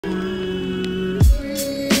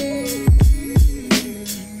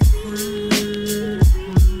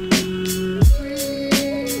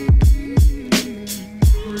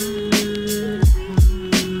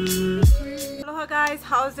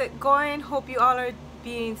going? Hope you all are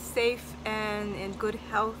being safe and in good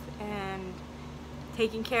health and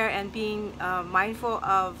taking care and being mindful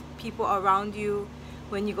of people around you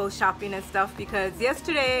when you go shopping and stuff, because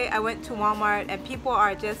yesterday I went to Walmart and people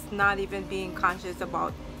are just not even being conscious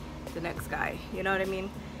about the next guy, you know what I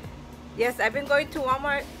mean? Yes, I've been going to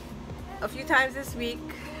Walmart a few times this week.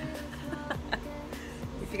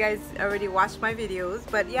 If you guys already watched my videos,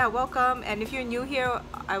 but yeah, welcome. And if you're new here,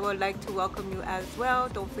 I would like to welcome you as well.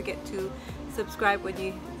 Don't forget to subscribe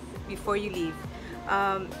before you leave.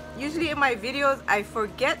 Usually in my videos I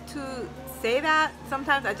forget to say that.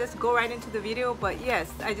 Sometimes I just go right into the video, but yes,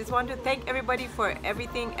 I just want to thank everybody for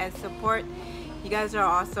everything and support. You guys are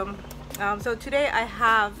awesome. So today I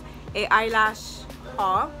have a eyelash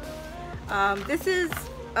haul. This is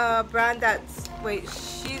a brand that's,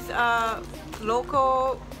 she's a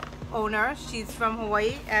local owner. She's from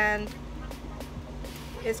Hawaii and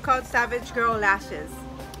it's called Savage Girl Lashes.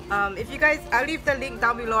 If you guys, I'll leave the link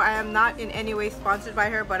down below. I am not in any way sponsored by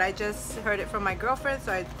her, but I just heard it from my girlfriend,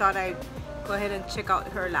 so I thought I'd go ahead and check out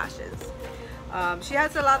her lashes. She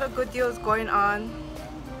has a lot of good deals going on,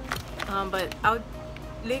 but I'll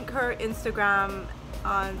link her Instagram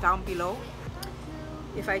down below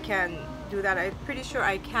if I can do that. I'm pretty sure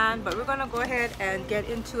I can, but we're gonna go ahead and get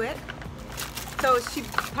into it. So she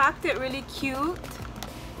packed it really cute,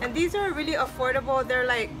 and these are really affordable. They're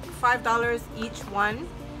like $5 each one.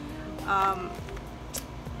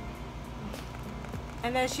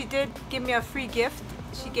 And then she did give me a free gift.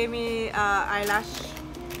 She gave me eyelash,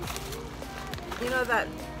 you know, that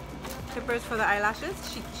clippers for the eyelashes.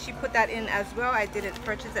 She put that in as well. I didn't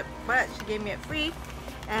purchase it, but she gave me it free.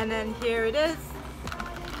 And then here it is.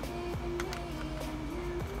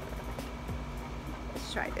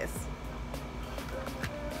 Let's try this.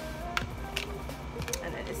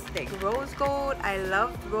 And then it's like rose gold. I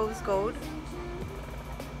love rose gold.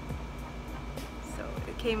 So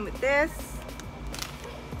it came with this.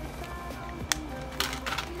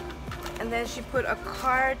 And then she put a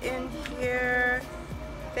card in here.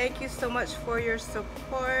 Thank you so much for your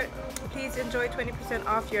support. Please enjoy 20%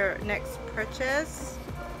 off your next purchase.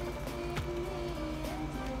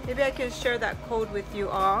 Maybe I can share that code with you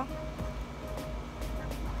all.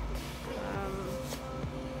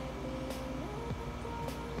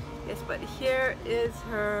 Yes, but here is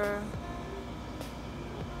her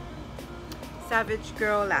Savage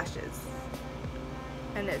Girl Lashes.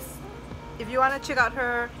 And it's, if you want to check out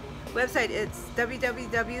her website, it's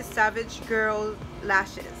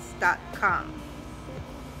www.savagegirllashes.com.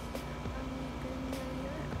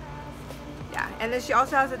 Yeah, and then she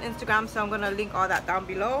also has an Instagram, so I'm gonna link all that down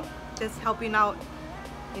below. Just helping out,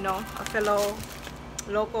 you know, a fellow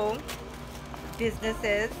local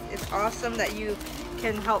businesses. It's awesome that you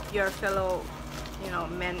can help your fellow, you know,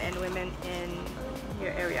 men and women in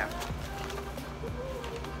your area.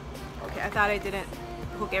 Okay, I thought I didn't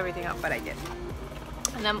hook everything up, but I did.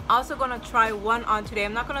 And I'm also gonna try one on today.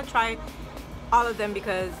 I'm not gonna try all of them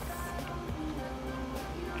because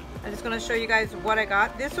I'm just gonna show you guys what I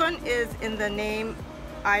got. This one is in the name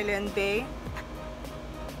Island Bay.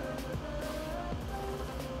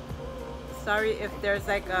 Sorry if there's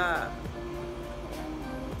like a,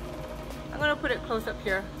 I'm gonna put it close up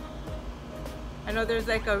here. I know there's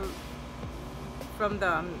like a, from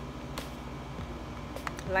the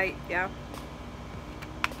light, yeah.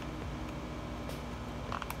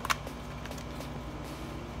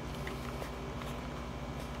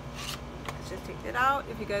 Just take it out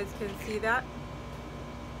if you guys can see that.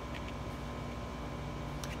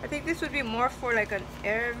 I think this would be more for like an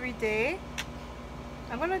everyday.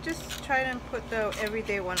 I'm gonna just try and put the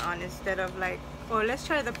everyday one on instead of like, oh, let's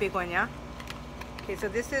try the big one, yeah. Okay, so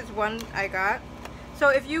this is one I got. So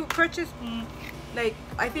if you purchase like,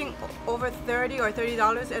 I think over $30 or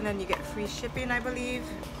 $30, and then you get free shipping, I believe.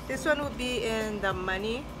 This one would be in the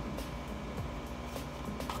money.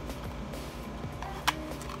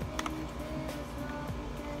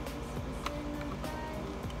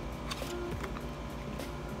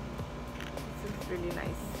 Really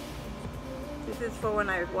nice. This is for when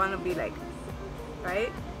I want to be like,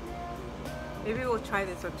 right? Maybe we'll try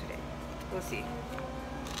this one today. We'll see.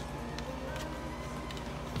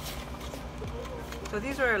 So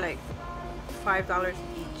these were like $5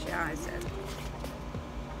 each, yeah, I said.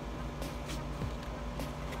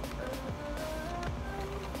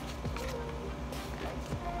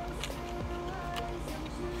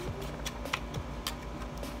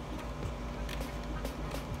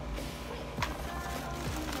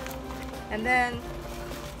 And then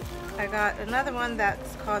I got another one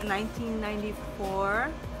that's called 1994.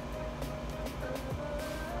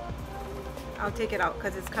 I'll take it out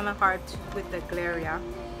because it's kind of hard with the glare, yeah.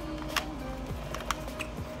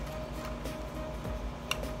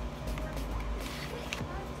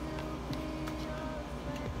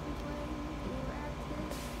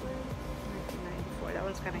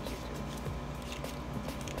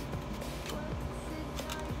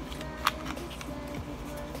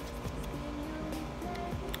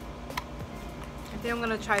 think I'm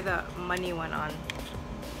gonna try the money one on.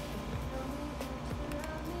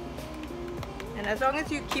 And as long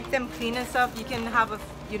as you keep them clean and stuff, you can have a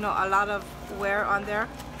lot of wear on there.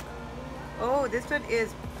 Oh, this one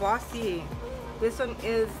is bossy. This one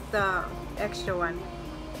is the extra one.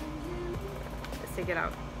 Let's take it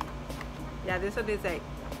out. Yeah, this one is like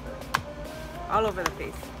all over the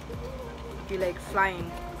place. Be like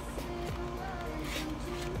flying.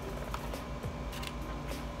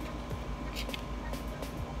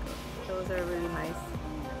 Those are really nice.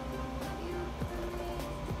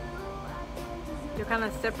 They're kind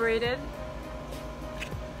of separated.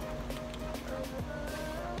 Okay.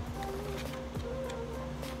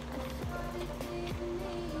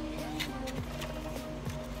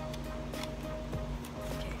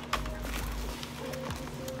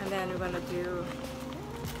 And then we're gonna do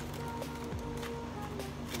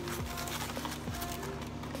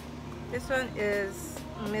this one is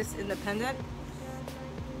Miss Independent.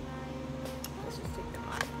 Let's just take them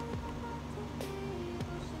off.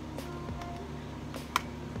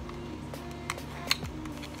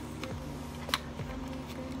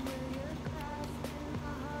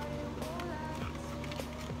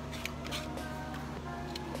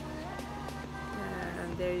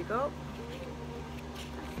 And there you go.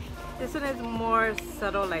 This one is more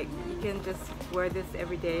subtle, like you can just wear this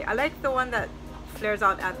every day. I like the one that flares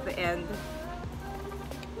out at the end.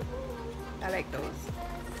 I like those.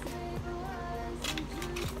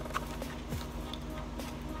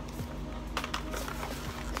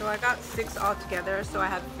 So I got 6 altogether, so I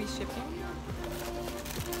have free shipping.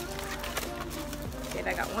 Okay,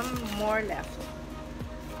 I got one more left.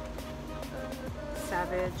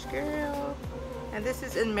 Savage Girl. And this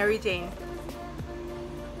is in Mary Jane.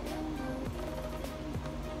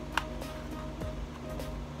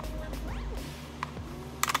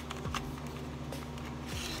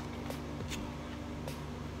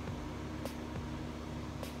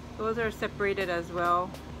 Those are separated as well.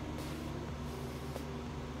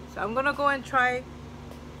 So I'm gonna go and try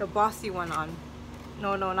the bossy one on.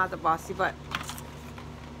 No, not the bossy, but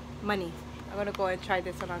money. I'm gonna go and try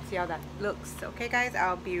this one on, see how that looks. Okay guys,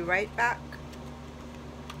 I'll be right back.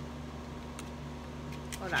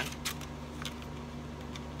 Hold on.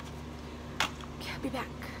 Okay, I'll be back.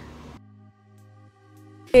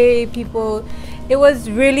 Hey people, it was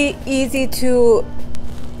really easy to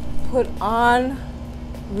put on.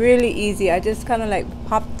 Really easy. I just kind of like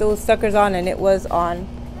popped those suckers on and it was on.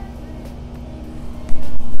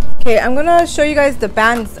 Okay, I'm gonna show you guys the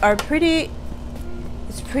bands are pretty,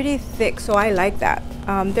 it's pretty thick, so I like that.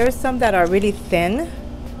 There's some that are really thin.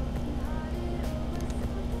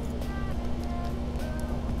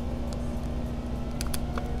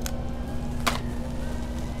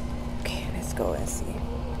 Okay, let's go and see.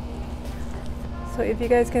 So if you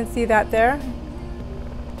guys can see that there,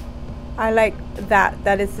 I like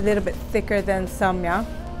that it's a little bit thicker than some, yeah.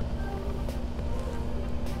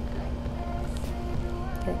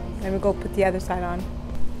 Okay, let me go put the other side on.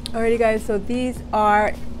 Alrighty guys, so these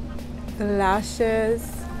are the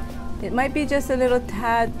lashes. It might be just a little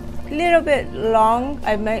bit long.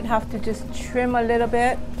 I might have to just trim a little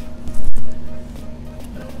bit.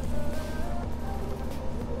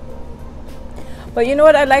 But you know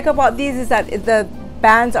what I like about these is that the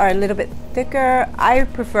bands are a little bit thicker. I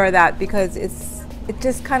prefer that because it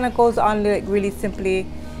just kind of goes on like really simply.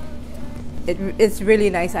 It's really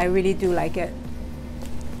nice. I really do like it.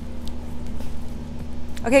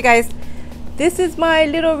 Okay guys, this is my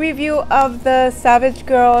little review of the Savage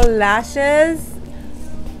Girl lashes.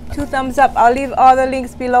 2 thumbs up. I'll leave all the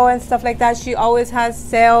links below and stuff like that. She always has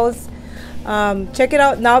sales. Check it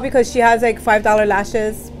out now because she has like $5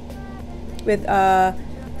 lashes with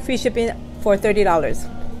free shipping for $30.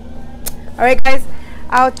 Alright guys,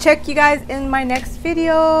 I'll check you guys in my next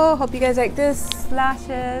video. Hope you guys like this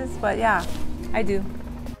lashes, but yeah, I do.